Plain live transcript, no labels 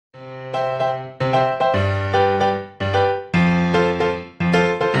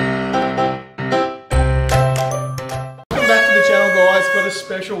Got a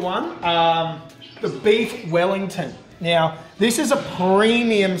special one, the beef Wellington. Now, this is a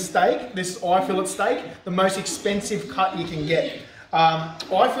premium steak. This is eye fillet steak, the most expensive cut you can get.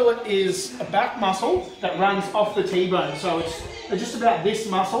 Eye fillet is a back muscle that runs off the T-bone, so it's just about this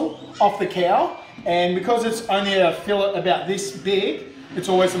muscle off the cow, and because it's only a fillet about this big, it's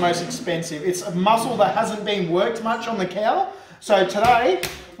always the most expensive. It's a muscle that hasn't been worked much on the cow, so today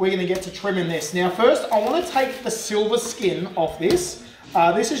we're going to get to trimming this. Now first, I want to take the silver skin off this.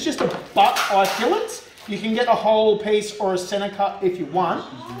 This is just a butt eye fillet. You can get a whole piece or a center cut if you want,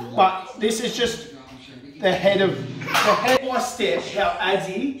 but this is just the head by step how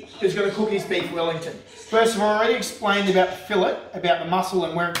Adzy is going to cook his beef Wellington. First of all, I already explained about the fillet, about the muscle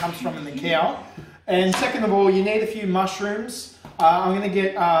and where it comes from in the cow. And second of all, you need a few mushrooms. I'm going to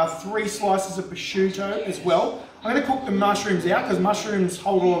get 3 slices of prosciutto as well. I'm going to cook the mushrooms out because mushrooms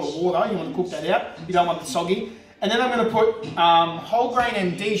hold a lot of water. You want to cook that out. You don't want it soggy. And then I'm going to put whole grain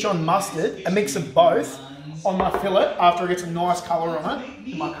and Dijon mustard, a mix of both, on my fillet after it gets a nice colour on it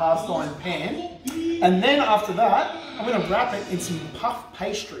in my cast iron pan. And then after that, I'm going to wrap it in some puff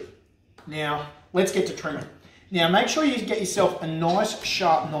pastry. Now, let's get to trimming. Now, make sure you get yourself a nice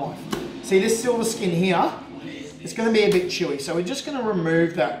sharp knife. See this silver skin here? It's going to be a bit chewy, so we're just going to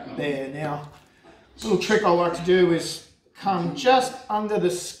remove that there. Now, a little trick I like to do is come just under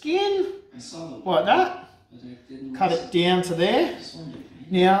the skin, like that. Cut it down to there.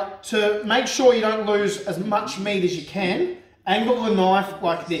 Now, to make sure you don't lose as much meat as you can, angle the knife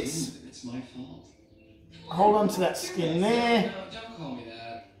like this. Hold on to that skin there.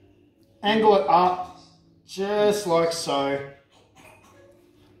 Angle it up, just like so.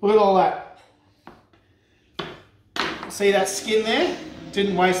 Look at all that. See that skin there?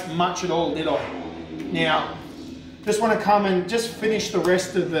 Didn't waste much at all, did I? Now, just want to come and just finish the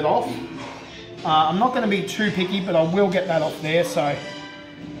rest of it off. I'm not going to be too picky, but I will get that off there. So,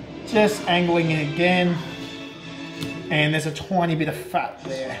 just angling it again. And there's a tiny bit of fat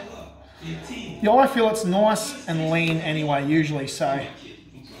there. The eye fillet's nice and lean anyway, usually, so I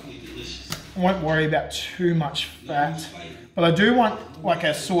won't worry about too much fat. But I do want like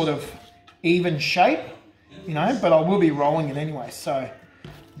a sort of even shape, you know, but I will be rolling it anyway. So,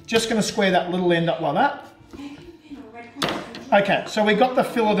 just going to square that little end up like that. Okay, so we got the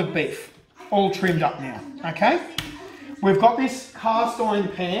fillet of beef all trimmed up now, okay? We've got this cast iron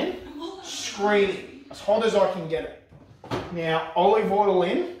pan screaming, as hot as I can get it. Now, olive oil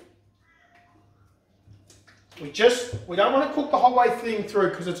in. We don't want to cook the whole way thing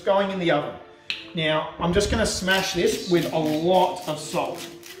through because it's going in the oven. Now, I'm just going to smash this with a lot of salt.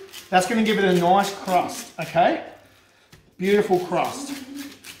 That's going to give it a nice crust, okay? Beautiful crust.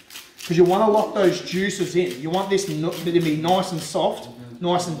 Because you want to lock those juices in. You want this to be nice and soft,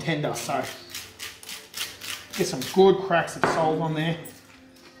 nice and tender. So, get some good cracks of salt on there.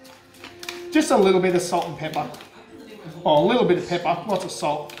 Just a little bit of salt and pepper. Oh, a little bit of pepper, lots of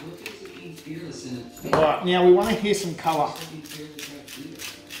salt. Alright, now we want to hear some colour.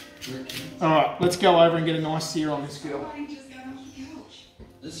 Alright, let's go over and get a nice sear on this girl.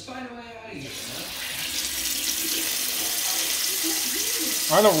 Let's find a way out of here.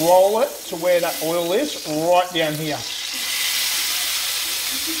 I'm going to roll it to where that oil is, right down here.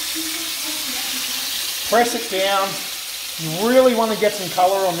 Press it down. You really want to get some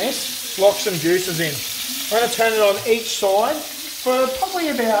colour on this. Lock some juices in. I'm going to turn it on each side for probably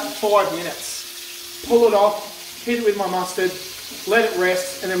about 5 minutes. Pull it off, hit it with my mustard, let it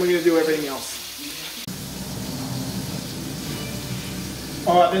rest, and then we're going to do everything else.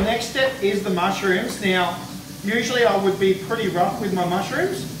 Alright, the next step is the mushrooms. Now, usually I would be pretty rough with my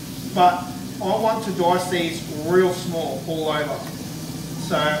mushrooms, but I want to dice these real small all over.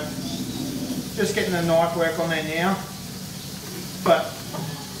 So, just getting the knife work on there now. But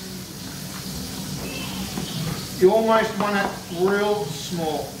you almost want it real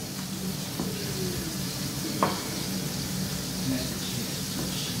small.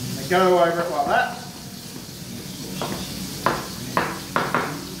 They go over it like that.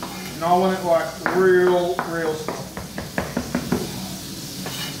 And I want it like real small.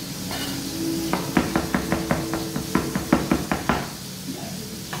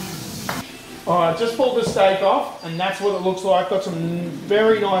 Alright, just pulled the steak off and that's what it looks like. Got some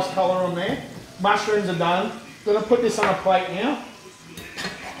very nice colour on there. Mushrooms are done. Going to put this on a plate now.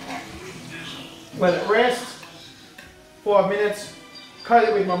 Let it rest. 5 minutes. Coat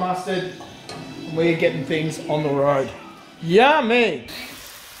it with my mustard. And we're getting things on the road. Yummy!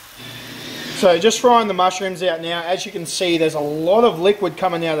 So just frying the mushrooms out now. As you can see, there's a lot of liquid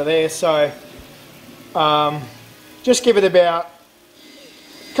coming out of there. So just give it about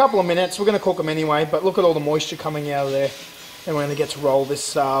a couple of minutes. We're going to cook them anyway, but look at all the moisture coming out of there. And we're going to get to roll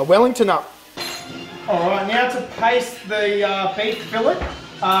this Wellington up. Alright, now to paste the beef fillet.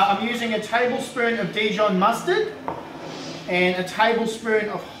 I'm using a tablespoon of Dijon mustard and a tablespoon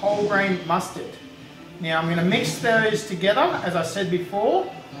of whole grain mustard. Now I'm going to mix those together, as I said before,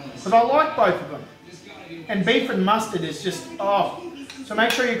 because I like both of them. And beef and mustard is just, oh. So make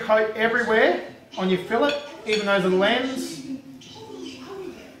sure you coat everywhere on your fillet, even those little ends.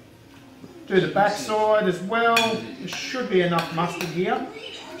 Do the back side as well. There should be enough mustard here.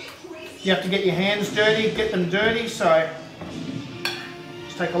 You have to get your hands dirty, get them dirty, so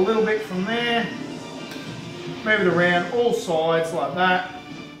just take a little bit from there, move it around all sides like that.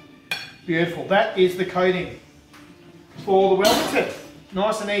 Beautiful. That is the coating for the Wellington.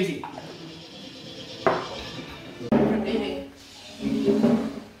 Nice and easy.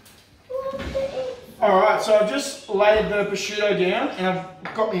 Alright, so I've just laid the prosciutto down and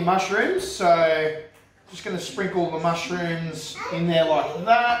I've got my mushrooms, so just going to sprinkle the mushrooms in there like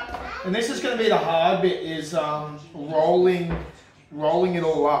that. And this is going to be the hard bit, is rolling it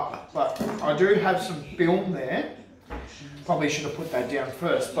all up. But I do have some film there. Probably should have put that down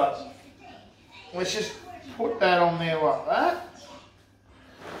first, but let's just put that on there like that.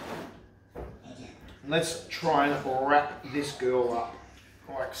 Let's try and wrap this girl up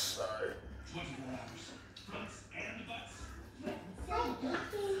like so.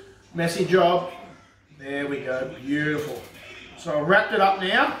 Messy job. There we go, beautiful. So I've wrapped it up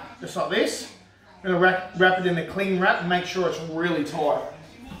now, just like this. I'm going to wrap it in a cling wrap and make sure it's really tight.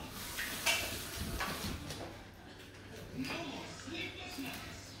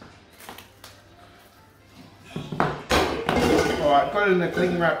 Alright, got it in the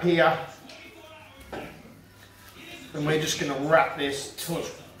cling wrap here. And we're just going to wrap this till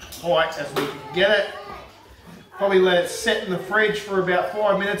it's tight as we can get it. Probably let it set in the fridge for about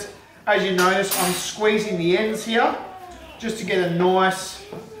 5 minutes. As you notice, I'm squeezing the ends here just to get a nice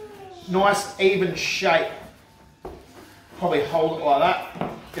even shape. Probably hold it like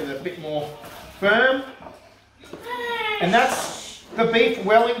that, get it a bit more firm. And that's the beef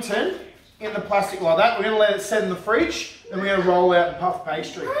Wellington in the plastic like that. We're going to let it set in the fridge and we're going to roll out the puff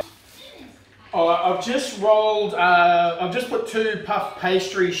pastry. I've just put 2 puff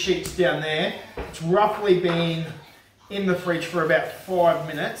pastry sheets down there. It's roughly been in the fridge for about 5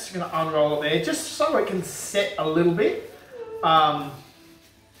 minutes. I'm going to unroll it there just so it can set a little bit. There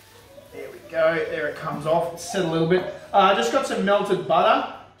we go, there it comes off, it's set a little bit. Just got some melted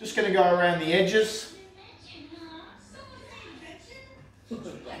butter, just going to go around the edges.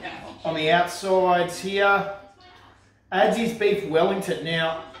 On the outsides here. Adzeys beef Wellington.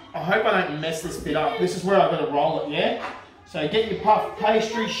 Now, I hope I don't mess this bit up. This is where I've got to roll it, yeah? So get your puff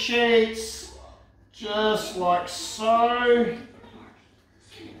pastry sheets, just like so.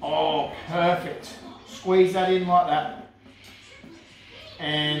 Oh, perfect. Squeeze that in like that.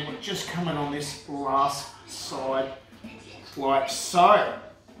 And we're just coming on this last side, like so.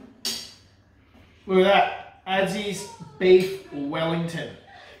 Look at that, Adzeys beef Wellington.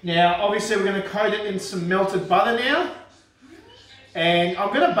 Now, obviously we're going to coat it in some melted butter now. And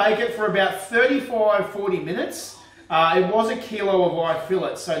I'm going to bake it for about 35-40 minutes. It was a kilo of eye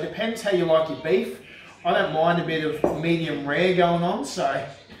fillet, so it depends how you like your beef. I don't mind a bit of medium rare going on, so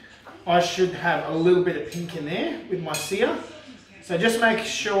I should have a little bit of pink in there with my sear. So just make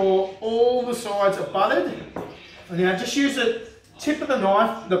sure all the sides are buttered. And now just use the tip of the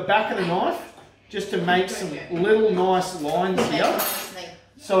knife, the back of the knife, just to make some little nice lines here.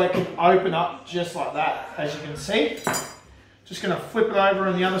 So it can open up just like that, as you can see. Just going to flip it over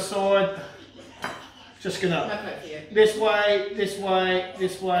on the other side. Just going to this way, this way,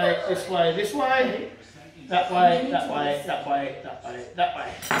 this way, this way, this way. That way, that way, that way, that way, that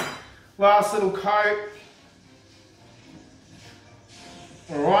way. Last little coat.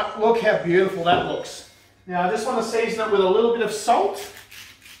 Alright, look how beautiful that looks. Now I just want to season it with a little bit of salt.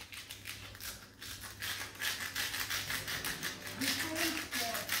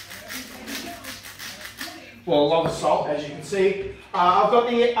 Well, a lot of salt, as you can see. I've got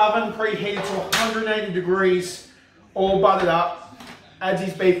the oven preheated to 180 degrees, all buttered up.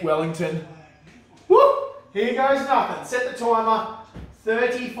 Adzeys beef Wellington. Woo! Here goes nothing. Set the timer,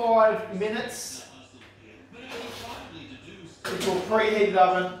 35 minutes. Into a preheated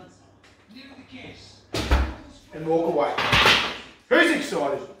oven. And walk away. Who's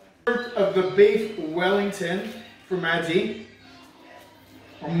excited? Of the beef Wellington from Adzeys.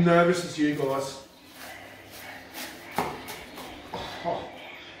 I'm nervous as you guys. Oh.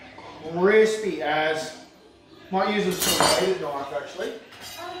 crispy as. Might use a serrated knife actually,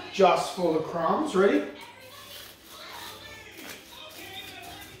 just for the crumbs. Ready?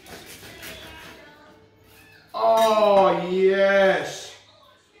 Oh yes!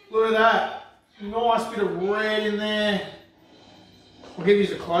 Look at that. Nice bit of red in there. I'll give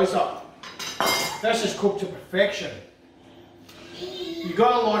you a close-up. That's just cooked to perfection. You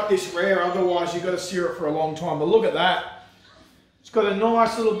gotta like this rare, otherwise you've got to sear it for a long time. But look at that. It's got a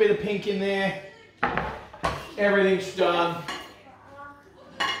nice little bit of pink in there. Everything's done.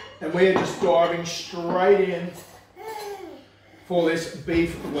 And we're just diving straight in for this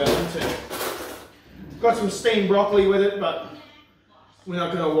beef Wellington. Got some steamed broccoli with it, but we're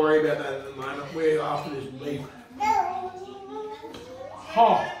not going to worry about that at the moment. We're after this beef.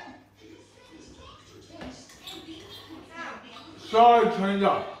 Oh. So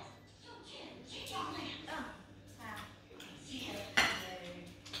tender.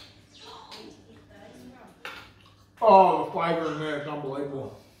 Oh, the flavour in there is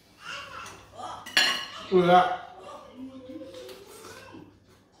unbelievable. Look at that.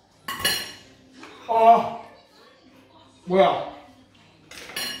 Oh, well.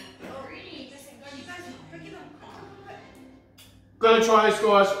 Gotta try this,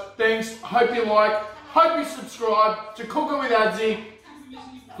 guys. Thanks. Hope you like. Hope you subscribe to Cooking with Adzy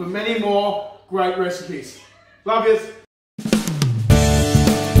for many more great recipes. Love yous.